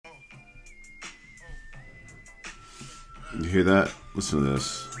You hear that? Listen to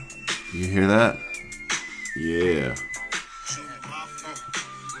this. You hear that? Yeah.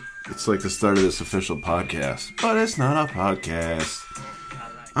 It's like the start of this official podcast, but it's not a podcast.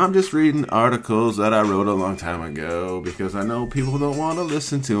 I'm just reading articles that I wrote a long time ago because I know people don't want to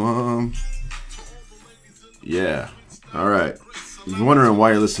listen to them. Yeah. All right. If you're wondering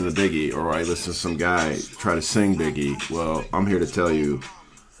why you're listening to Biggie or why you listen to some guy try to sing Biggie, well, I'm here to tell you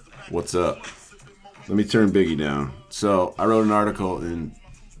what's up. Let me turn Biggie down. So I wrote an article in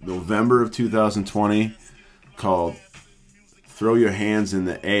November of 2020 called "Throw Your Hands in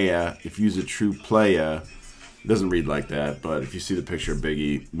the Air If You's a True Player." It doesn't read like that, but if you see the picture of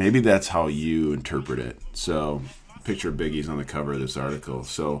Biggie, maybe that's how you interpret it. So the picture of Biggie's on the cover of this article.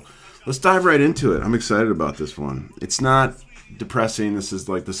 So let's dive right into it. I'm excited about this one. It's not depressing. This is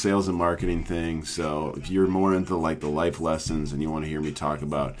like the sales and marketing thing. So if you're more into like the life lessons and you want to hear me talk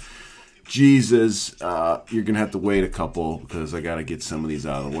about Jesus, you're going to have to wait a couple because I got to get some of these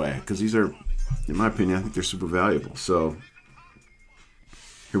out of the way. Because these are, in my opinion, I think they're super valuable. So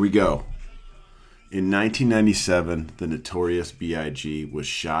here we go. In 1997, the Notorious B.I.G. was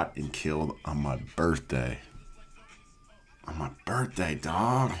shot and killed on my birthday. On my birthday,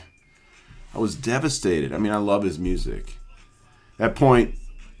 dog. I was devastated. I mean, I love his music. That point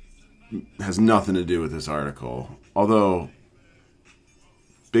has nothing to do with this article. Although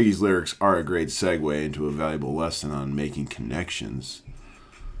Biggie's lyrics are a great segue into a valuable lesson on making connections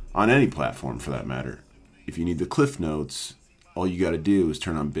on any platform for that matter. If you need the Cliff Notes, all you got to do is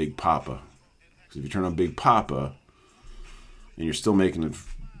turn on Big Papa. Because if you turn on Big Papa and you're still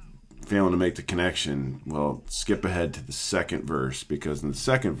failing to make the connection, well, skip ahead to the second verse, because in the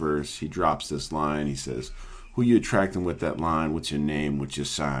second verse he drops this line. He says, "Who you attracting with that line? What's your name? What's your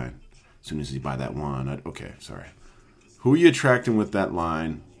sign?" As soon as he buy that one, Who are you attracting with that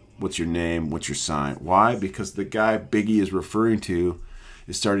line? What's your name? What's your sign? Why? Because the guy Biggie is referring to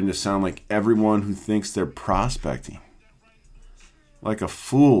is starting to sound like everyone who thinks they're prospecting. Like a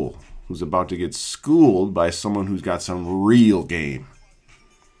fool who's about to get schooled by someone who's got some real game.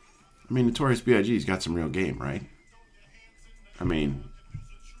 I mean, Notorious B.I.G.'s got some real game, right? I mean,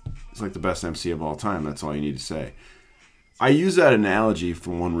 it's like the best MC of all time. That's all you need to say. I use that analogy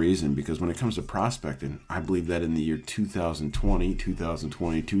for one reason, because when it comes to prospecting, I believe that in the year 2020,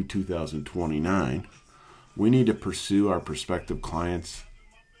 2022, 2029, we need to pursue our prospective clients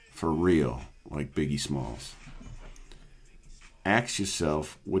for real, like Biggie Smalls. Ask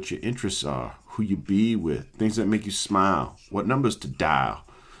yourself what your interests are, who you be with, things that make you smile, what numbers to dial.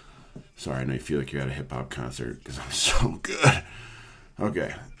 Sorry, I know you feel like you're at a hip-hop concert because I'm so good.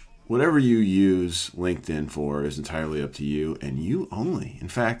 Okay. Whatever you use LinkedIn for is entirely up to you and you only. In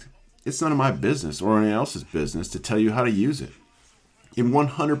fact, it's none of my business or anyone else's business to tell you how to use it. In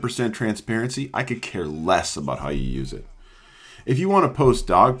 100% transparency, I could care less about how you use it. If you want to post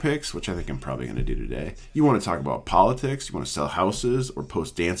dog pics, which I think I'm probably going to do today, you want to talk about politics, you want to sell houses or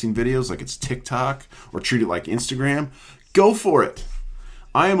post dancing videos like it's TikTok or treat it like Instagram, go for it.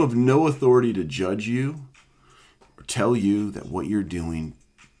 I am of no authority to judge you or tell you that what you're doing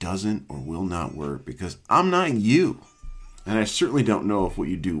doesn't or will not work, because I'm not you. And I certainly don't know if what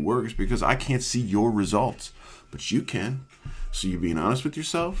you do works because I can't see your results. But you can. So you being honest with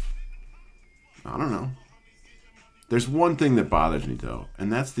yourself? I don't know. There's one thing that bothers me though,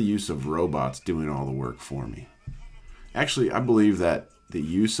 and that's the use of robots doing all the work for me. Actually, I believe that the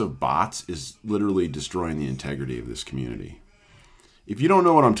use of bots is literally destroying the integrity of this community. If you don't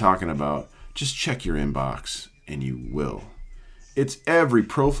know what I'm talking about, just check your inbox and you will. It's every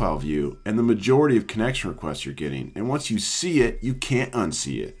profile view and the majority of connection requests you're getting. And once you see it, you can't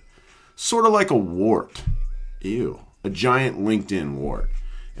unsee it. Sort of like a wart. Ew. A giant LinkedIn wart.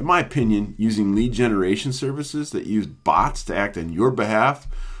 In my opinion, using lead generation services that use bots to act on your behalf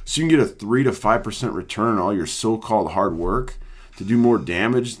so you can get a 3 to 5% return on all your so-called hard work to do more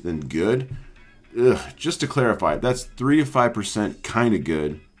damage than good. Just to clarify, that's 3 to 5% kind of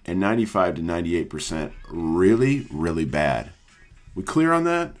good and 95 to 98% really, really bad. We clear on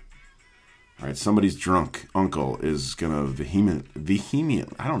that? All right, somebody's drunk uncle is going to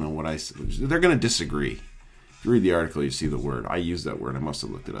vehement, I don't know what I said. They're going to disagree. If you read the article, you see the word. I used that word. I must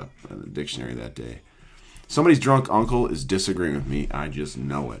have looked it up in the dictionary that day. Somebody's drunk uncle is disagreeing with me. I just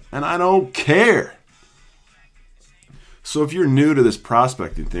know it. And I don't care. So if you're new to this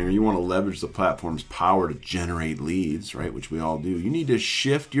prospecting thing, or you want to leverage the platform's power to generate leads, right, which we all do, you need to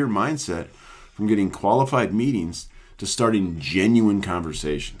shift your mindset from getting qualified meetings to starting genuine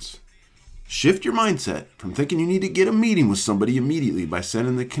conversations. Shift your mindset from thinking you need to get a meeting with somebody immediately by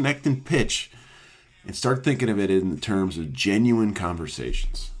sending the connect and pitch, and start thinking of it in the terms of genuine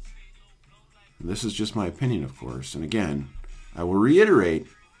conversations. This is just my opinion, of course. And again, I will reiterate,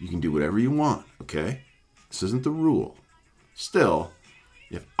 you can do whatever you want, okay? This isn't the rule. Still,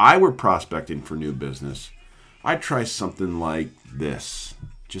 if I were prospecting for new business, I'd try something like this.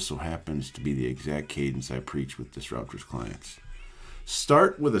 Just so happens to be the exact cadence I preach with Disruptors clients.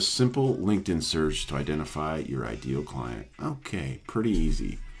 Start with a simple LinkedIn search to identify your ideal client. Okay, pretty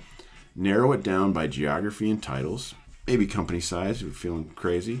easy. Narrow it down by geography and titles, maybe company size if you're feeling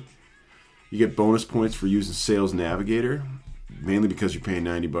crazy. You get bonus points for using Sales Navigator, mainly because you're paying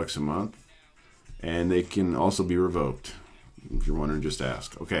 $90 a month, and they can also be revoked. If you're wondering, just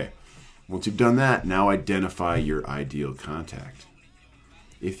ask. Okay, once you've done that, now identify your ideal contact.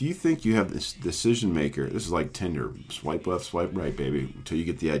 If you think you have this decision maker, this is like Tinder, swipe left, swipe right, baby, until you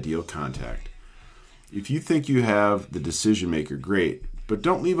get the ideal contact. If you think you have the decision maker, great, but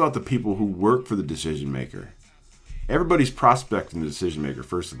don't leave out the people who work for the decision maker. Everybody's prospecting the decision maker,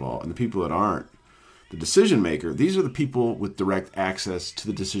 first of all, and the people that aren't. The decision maker, these are the people with direct access to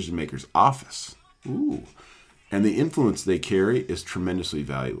the decision maker's office. Ooh. And the influence they carry is tremendously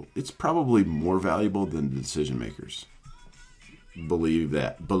valuable. It's probably more valuable than the decision makers. Believe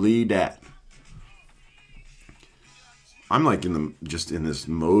that. Believe that. I'm like in this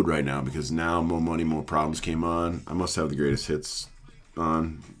mode right now because now More Money, More Problems came on. I must have the greatest hits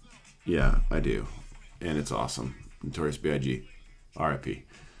on. Yeah, I do. And it's awesome. Notorious B.I.G. R.I.P.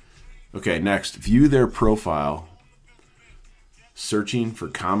 Okay, next. View their profile. Searching for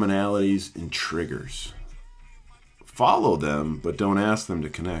commonalities and triggers. Follow them, but don't ask them to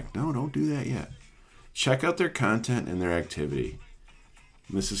connect. No, don't do that yet. Check out their content and their activity.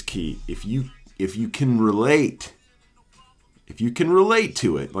 And this is key. If you can relate,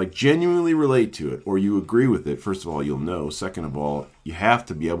 to it, like genuinely relate to it, or you agree with it, first of all, you'll know. Second of all, you have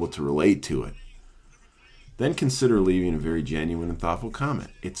to be able to relate to it. Then consider leaving a very genuine and thoughtful comment.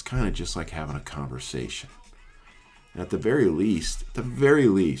 It's kind of just like having a conversation. And at the very least,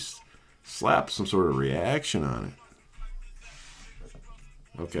 slap some sort of reaction on it.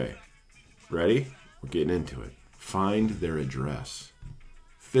 Okay, ready? We're getting into it. Find their address.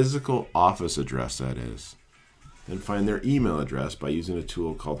 Physical office address, that is. Then find their email address by using a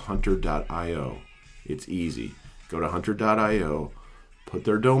tool called hunter.io. It's easy. Go to hunter.io, put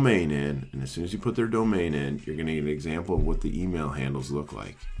their domain in, and as soon as you put their domain in, you're going to get an example of what the email handles look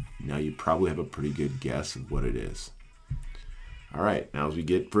like. Now you probably have a pretty good guess of what it is. All right, now as we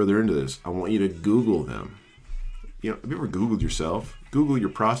get further into this, I want you to Google them. Have you ever Googled yourself? Google your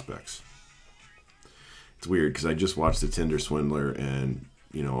prospects. It's weird because I just watched The Tinder Swindler and,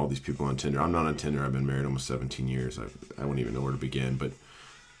 all these people on Tinder. I'm not on Tinder. I've been married almost 17 years. I wouldn't even know where to begin. But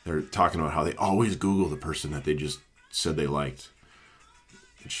they're talking about how they always Google the person that they just said they liked.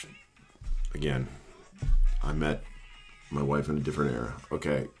 Which, again, I met my wife in a different era.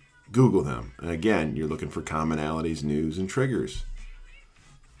 Okay, Google them. And again, you're looking for commonalities, news, and triggers.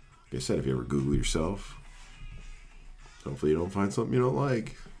 Like I said, if you ever Google yourself, hopefully you don't find something you don't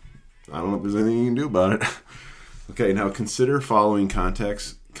like. I don't know if there's anything you can do about it. Okay, now consider following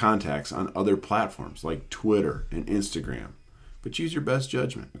contacts on other platforms like Twitter and Instagram. But use your best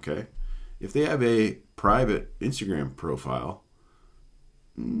judgment, okay? If they have a private Instagram profile,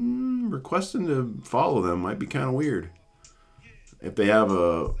 requesting to follow them might be kind of weird. If they have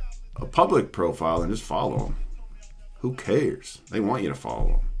a public profile, then just follow them. Who cares? They want you to follow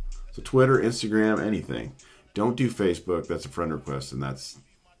them. So Twitter, Instagram, anything. Don't do Facebook. That's a friend request, and that's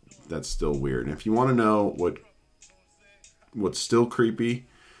still weird. And if you want to know what's still creepy,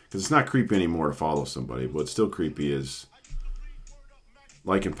 because it's not creepy anymore to follow somebody, what's still creepy is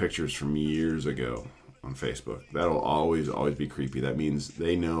liking pictures from years ago on Facebook. That'll always be creepy. That means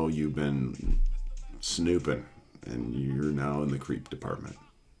they know you've been snooping, and you're now in the creep department.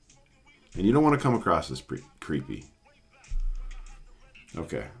 And you don't want to come across as creepy.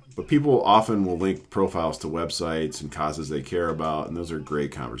 Okay. But people often will link profiles to websites and causes they care about, and those are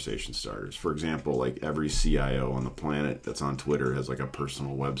great conversation starters. For example, like every CIO on the planet that's on Twitter has like a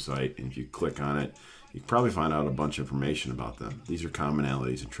personal website, and if you click on it, you can probably find out a bunch of information about them. These are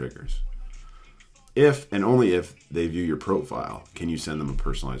commonalities and triggers. If and only if they view your profile, can you send them a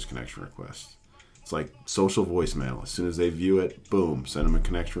personalized connection request. It's like social voicemail. As soon as they view it, boom, send them a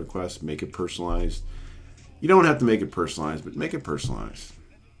connection request, make it personalized. You don't have to make it personalized, but make it personalized.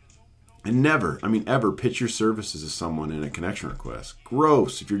 And never, ever pitch your services to someone in a connection request.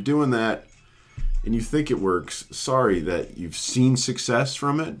 Gross. If you're doing that and you think it works, sorry that you've seen success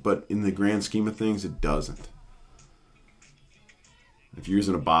from it, but in the grand scheme of things, it doesn't. If you're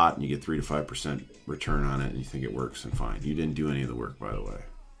using a bot and you get 3 to 5% return on it and you think it works, then fine. You didn't do any of the work, by the way.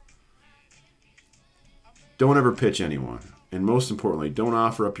 Don't ever pitch anyone. And most importantly, don't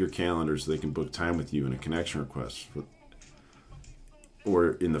offer up your calendar so they can book time with you in a connection request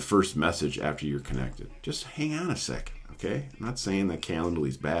or in the first message after you're connected. Just hang on a second, okay? I'm not saying that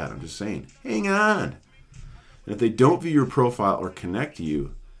Calendly's bad. I'm just saying, hang on. And if they don't view your profile or connect to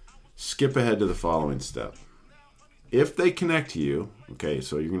you, skip ahead to the following step. If they connect to you, okay,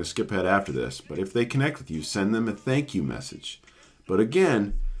 so you're going to skip ahead after this, but if they connect with you, send them a thank you message. But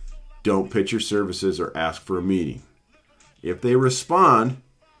again, don't pitch your services or ask for a meeting. If they respond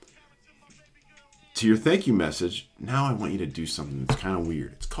to your thank you message, now I want you to do something that's kind of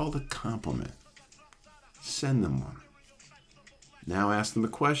weird. It's called a compliment. Send them one. Now ask them a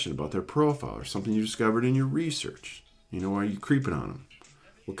question about their profile or something you discovered in your research. Are you creeping on them?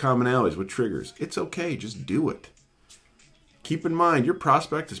 What commonalities, what triggers? It's okay, just do it. Keep in mind, your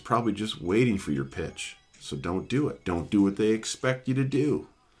prospect is probably just waiting for your pitch. So don't do it. Don't do what they expect you to do.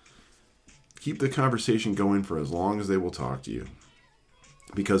 Keep the conversation going for as long as they will talk to you.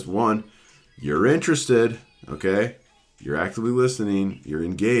 Because one, you're interested, okay? You're actively listening. You're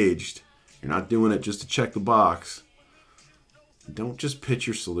engaged. You're not doing it just to check the box. Don't just pitch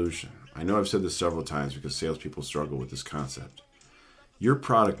your solution. I know I've said this several times because salespeople struggle with this concept. Your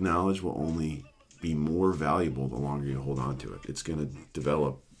product knowledge will only be more valuable the longer you hold on to it. It's going to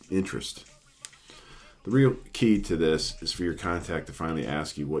develop interest. The real key to this is for your contact to finally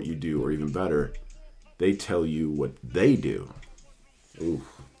ask you what you do, or even better, they tell you what they do. Ooh.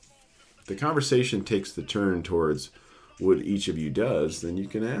 If the conversation takes the turn towards what each of you does, then you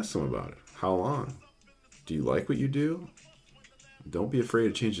can ask them about it. How long? Do you like what you do? Don't be afraid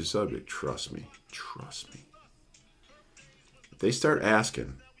to change the subject. Trust me. Trust me. If they start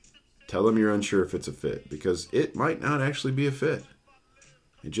asking, tell them you're unsure if it's a fit, because it might not actually be a fit.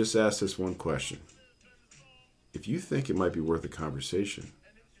 And just ask this one question. If you think it might be worth a conversation,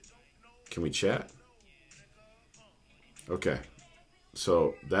 can we chat? Okay,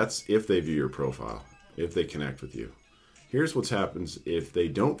 so that's if they view your profile, if they connect with you. Here's what happens if they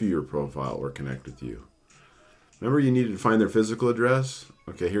don't view your profile or connect with you. Remember you needed to find their physical address?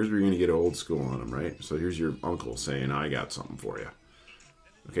 Okay, here's where you're going to get old school on them, right? So here's your uncle saying, I got something for you.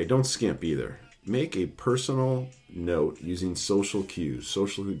 Okay, don't skimp either. Make a personal note using social cues,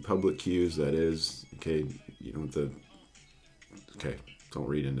 social public cues, that is, okay, you don't have to, okay, don't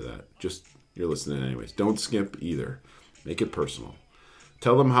read into that. Just, you're listening anyways. Don't skimp either. Make it personal.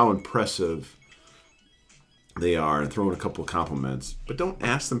 Tell them how impressive they are and throw in a couple of compliments, but don't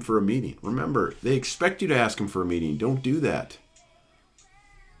ask them for a meeting. Remember, they expect you to ask them for a meeting. Don't do that.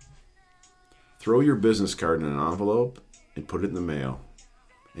 Throw your business card in an envelope and put it in the mail.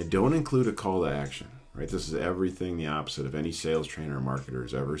 And don't include a call to action, right? This is everything the opposite of any sales trainer or marketer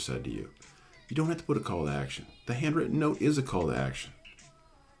has ever said to you. You don't have to put a call to action. The handwritten note is a call to action.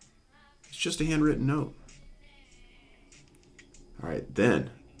 It's just a handwritten note. All right,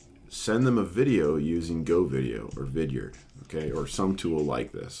 then send them a video using GoVideo or Vidyard, okay, or some tool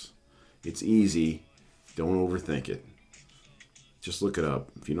like this. It's easy. Don't overthink it. Just look it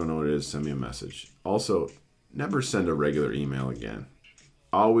up. If you don't know what it is, send me a message. Also, never send a regular email again.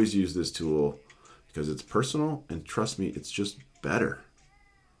 Always use this tool because it's personal, and trust me, it's just better.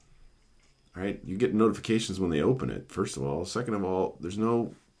 All right, you get notifications when they open it, first of all. Second of all, there's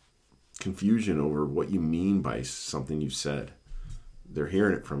no confusion over what you mean by something you've said. They're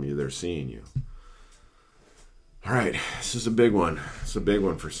hearing it from you. They're seeing you. All right, this is a big one. It's a big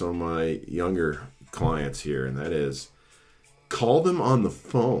one for some of my younger clients here, and that is call them on the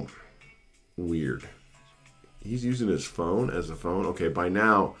phone. Weird. He's using his phone as a phone. Okay, by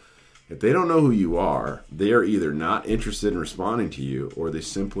now, if they don't know who you are, they are either not interested in responding to you or they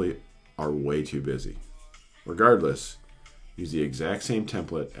simply are way too busy. Regardless, use the exact same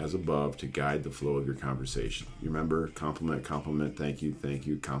template as above to guide the flow of your conversation. You remember compliment, compliment, thank you,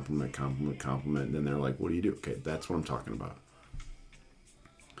 compliment, compliment, compliment. And then they're like, what do you do? Okay, that's what I'm talking about.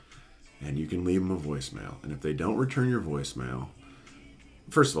 And you can leave them a voicemail. And if they don't return your voicemail,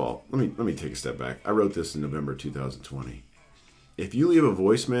 first of all, let me take a step back. I wrote this in November 2020. If you leave a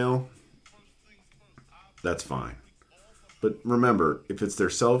voicemail, that's fine. But remember, if it's their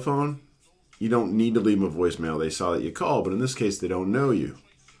cell phone, you don't need to leave them a voicemail. They saw that you called, but in this case, they don't know you.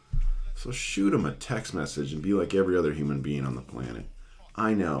 So shoot them a text message and be like every other human being on the planet.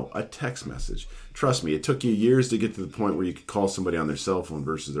 I know, a text message. Trust me, it took you years to get to the point where you could call somebody on their cell phone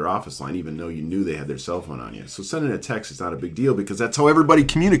versus their office line, even though you knew they had their cell phone on you. So sending a text is not a big deal because that's how everybody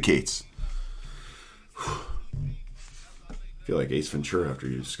communicates. I feel like Ace Ventura after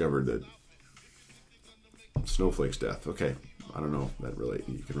you discovered that Snowflake's death. Okay, I don't know if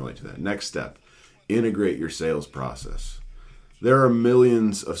you can relate to that. Next step, integrate your sales process. There are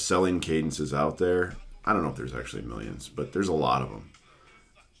millions of selling cadences out there. I don't know if there's actually millions, but there's a lot of them.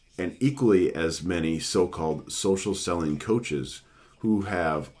 And equally as many so-called social selling coaches who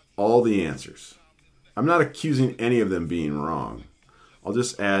have all the answers. I'm not accusing any of them being wrong. I'll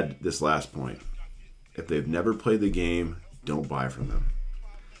just add this last point. If they've never played the game, don't buy from them.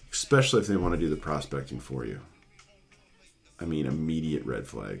 Especially if they want to do the prospecting for you. I mean, immediate red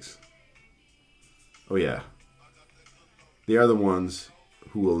flags. Oh yeah. They are the ones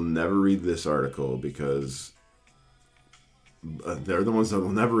who will never read this article because they're the ones that will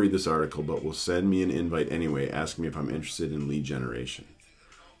never read this article but will send me an invite anyway asking me if I'm interested in lead generation.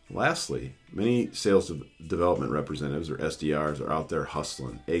 Lastly, many sales development representatives or SDRs are out there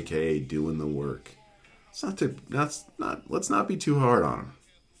hustling, aka doing the work. Let's not be too hard on them.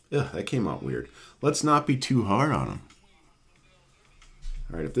 Ugh, that came out weird. Let's not be too hard on them.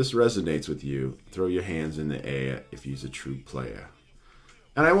 All right, if this resonates with you, throw your hands in the air if you're a true player.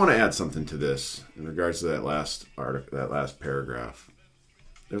 And I want to add something to this in regards to that last article, that last paragraph.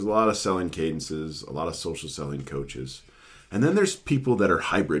 There's a lot of selling cadences, a lot of social selling coaches. And then there's people that are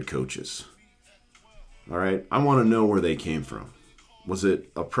hybrid coaches. All right, I want to know where they came from. Was it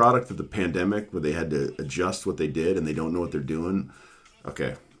a product of the pandemic where they had to adjust what they did and they don't know what they're doing?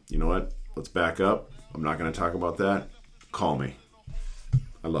 Okay, you know what? Let's back up. I'm not going to talk about that. Call me.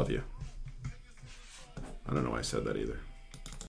 I love you. I don't know why I said that either.